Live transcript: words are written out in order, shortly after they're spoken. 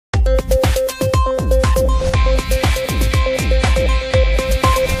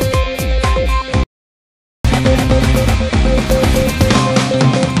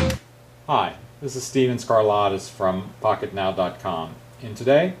This is Steven Scarlatus from Pocketnow.com, and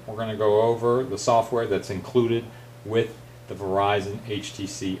today we're going to go over the software that's included with the Verizon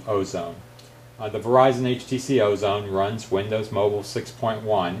HTC Ozone. The Verizon HTC Ozone runs Windows Mobile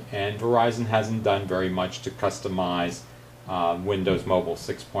 6.1, and Verizon hasn't done very much to customize Windows Mobile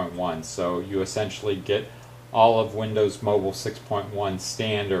 6.1, so you essentially get all of Windows Mobile 6.1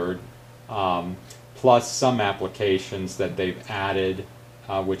 standard plus some applications that they've added,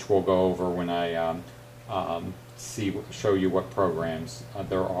 which we'll go over when I show you what programs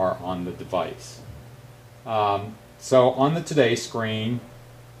there are on the device. So on the Today screen,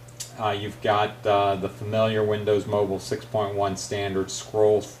 you've got the familiar Windows Mobile 6.1 standard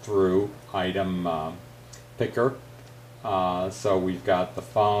scroll through item picker. So we've got the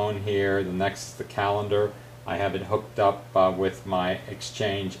phone here, the next is the calendar. I have it hooked up with my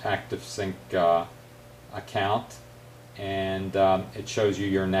Exchange ActiveSync account, and it shows you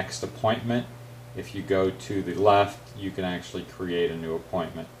your next appointment. If you go to the left, you can actually create a new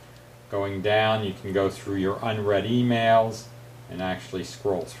appointment. Going down, you can go through your unread emails and actually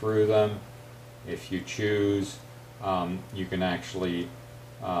scroll through them. If you choose, you can actually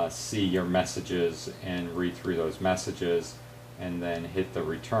see your messages and read through those messages, and then hit the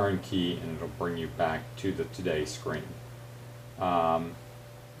return key and it'll bring you back to the Today screen.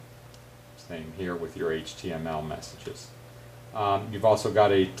 Same here with your HTML messages. You've also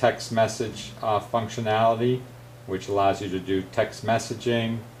got a text message functionality, which allows you to do text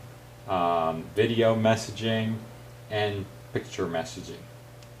messaging, video messaging, and picture messaging.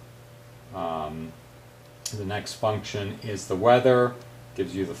 The next function is the weather,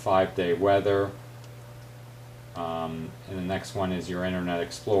 gives you the 5-day weather. And the next one is your Internet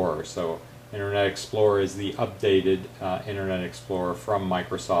Explorer. So Internet Explorer is the updated Internet Explorer from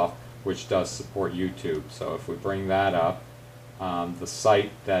Microsoft, which does support YouTube. So if we bring that up, the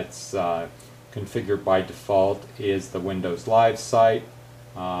site that's configured by default is the Windows Live site,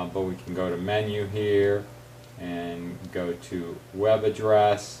 but we can go to menu here and go to web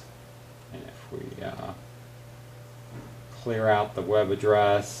address, and if we clear out the web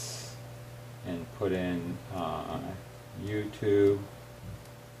address and put in YouTube,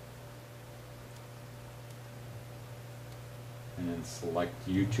 and then select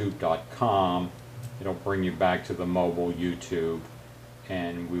youtube.com, it'll bring you back to the mobile YouTube,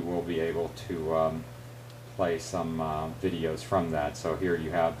 and we will be able to play some videos from that. So here you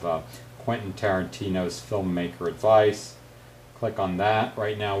have Quentin Tarantino's filmmaker advice. Click on that.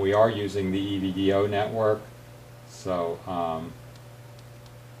 Right now we are using the EVDO network, so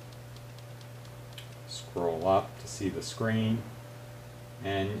scroll up to see the screen,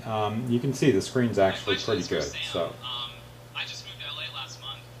 and you can see the screen's actually pretty good. So I just moved to LA last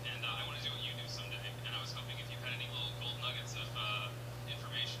month, and I want to do what you do someday, and I was hoping if you had any little gold nuggets of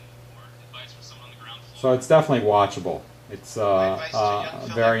information or advice for someone on the ground floor. So it's definitely watchable. It's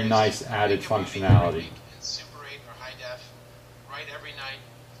a very nice added functionality. Super 8 or high def, write every night,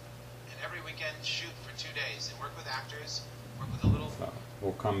 and every weekend shoot for 2 days, and work with actors, work with a little... So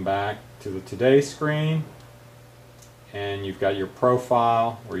we'll come back to the Today screen, and you've got your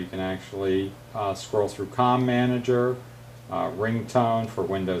profile where you can actually scroll through Comm Manager, ringtone for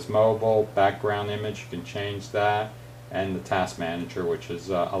Windows Mobile, background image, you can change that, and the Task Manager, which is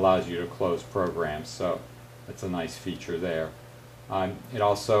allows you to close programs. So that's a nice feature there. It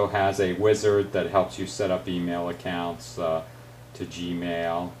also has a wizard that helps you set up email accounts to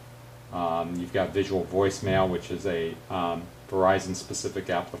Gmail. You've got visual voicemail, which is a Verizon specific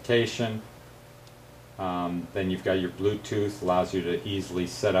application. Then you've got your Bluetooth, allows you to easily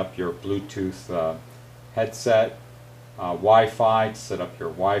set up your Bluetooth headset. Wi-Fi, to set up your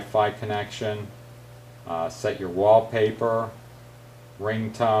Wi-Fi connection. Set your wallpaper,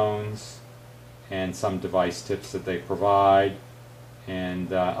 ringtones, and some device tips that they provide,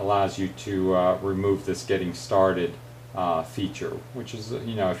 and allows you to remove this getting started feature, which is,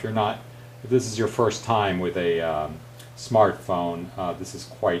 you know, if this is your first time with a smartphone, this is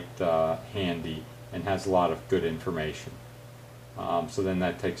quite handy and has a lot of good information. So then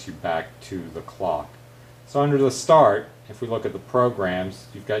that takes you back to the clock. So under the Start, if we look at the programs,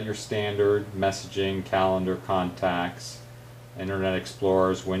 you've got your standard messaging, calendar, contacts, Internet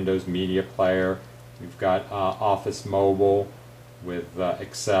Explorers, Windows Media Player. You've got Office Mobile with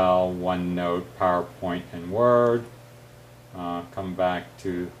Excel, OneNote, PowerPoint, and Word. Come back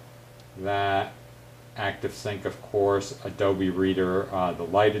to that. ActiveSync, of course, Adobe Reader, the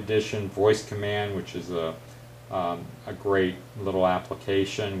Lite Edition, Voice Command, which is a great little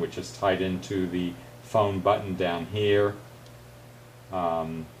application which is tied into the phone button down here.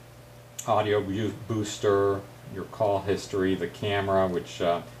 Audio Booster, your call history, the camera, which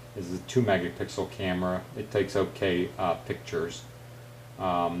is a 2 megapixel camera. It takes okay pictures.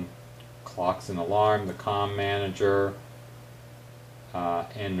 Clocks and alarm, the comm manager,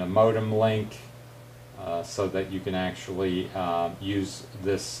 and the modem link, so that you can actually use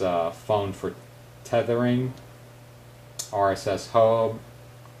this phone for tethering, RSS hub,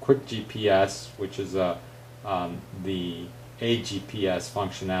 quick GPS, which is the AGPS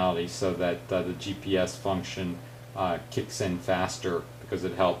functionality, so that the GPS function kicks in faster because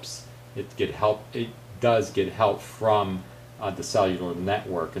it helps. It does get help from the cellular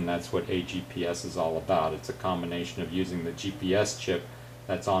network, and that's what AGPS is all about. It's a combination of using the GPS chip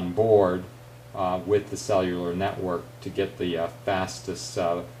that's on board with the cellular network to get the fastest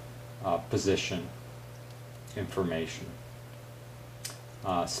position information.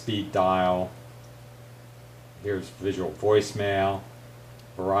 Speed dial. Here's visual voicemail.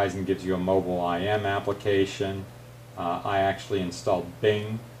 Verizon gives you a mobile IM application. I actually installed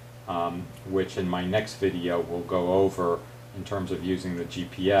Bing, which in my next video we'll go over in terms of using the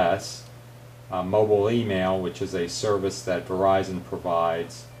GPS. Mobile email, which is a service that Verizon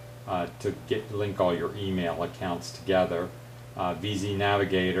provides to link all your email accounts together. VZ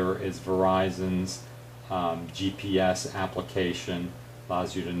Navigator is Verizon's GPS application,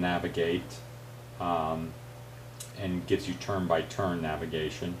 allows you to navigate and gives you turn-by-turn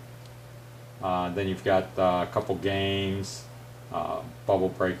navigation. Then you've got a couple games, Bubble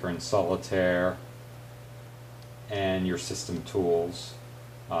Breaker and Solitaire, and your system tools.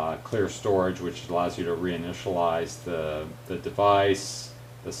 Clear storage, which allows you to reinitialize the device,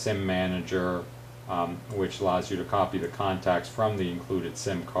 the SIM manager, which allows you to copy the contacts from the included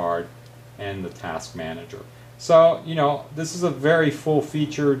SIM card, and the task manager. So, you know, this is a very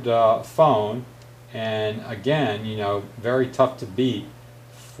full-featured phone, and again, you know, very tough to beat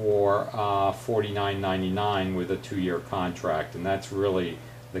for $49.99 with a 2-year contract, and that's really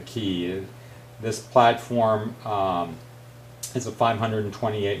the key. This platform is a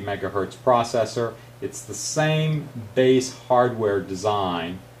 528 megahertz processor. It's the same base hardware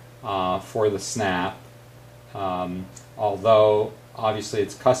design for the Snap, although obviously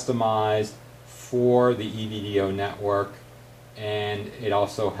it's customized for the EVDO network, and it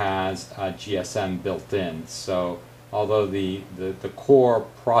also has GSM built in. So although the core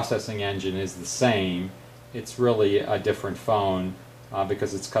processing engine is the same, it's really a different phone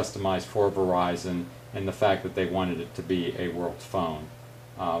because it's customized for Verizon, and the fact that they wanted it to be a world phone,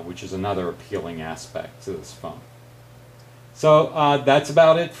 which is another appealing aspect to this phone. So that's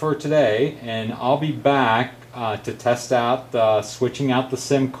about it for today, and I'll be back to test out switching out the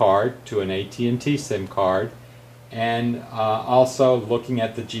SIM card to an AT&T SIM card, and also looking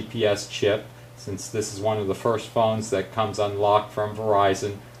at the GPS chip. Since this is one of the first phones that comes unlocked from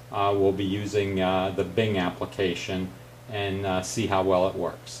Verizon, we'll be using the Bing application and see how well it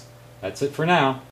works. That's it for now.